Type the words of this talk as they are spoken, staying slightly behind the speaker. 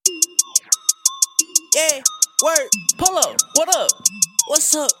Yeah, word. Polo, what up?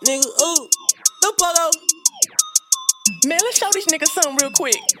 What's up, nigga? Ooh, the Polo. Man, let's show these niggas something real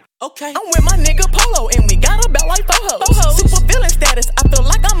quick. Okay. I'm with my nigga Polo, and we got about like 4 hoes. Super feeling status, I feel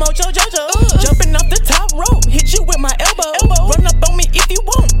like I'm Mojo Jojo. Jumping off the top rope, hit you with my elbow. Run up on me if you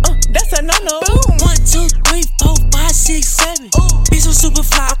want, that's a no-no. 1, 2, 3, 4, 5, 6, 7. Bitch, I'm super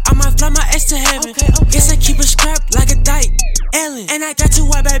fly, I might fly my ass to heaven. Guess I keep a scrap like a dyke, Ellen. And I got 2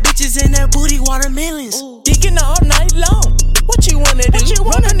 white bad bitches in that booty watermelons. Geeking all night long, what you wanna do?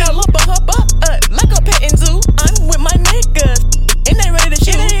 Running all up her butt, like a petting zoo. I'm with my niggas, and they ready to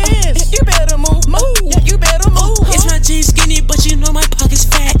shoot. You better move, yeah, you better move. It's my jeans skinny, but you know my pocket's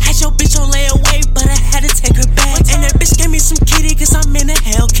fat. Had your bitch on layaway, but I had to take her back. And that bitch gave me some kitty, cause I'm in a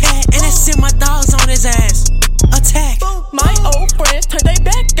Hellcat. And I sent my dogs on his ass. Attack. My old friends turned their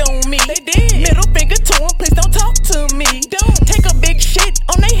back on me. They did. Middle finger to them, please don't talk to me. Don't take a big shit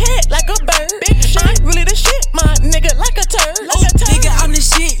on their head like a bird. Big shit. I'm really the shit, my nigga, like a turd. Nigga, I'm the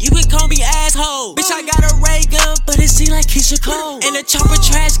shit, you can call me asshole. Bitch, I got a ray gun, but it seemed like Keisha Cole. And a chopper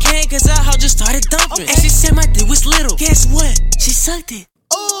trash can, cause her hoe just started dumping. And she said my dick was little. Guess what? She sucked it.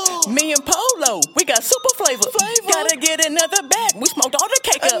 Me and Polo, we got super flavor. Gotta get another bag. We smoked all the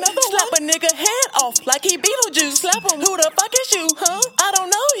cake up. Slap a nigga head off like he Beetlejuice. Slap him. Who the fuck is you, huh? I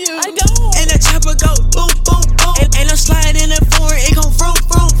don't know you. I don't. And the chopper go boom, boom, boom. And I'm sliding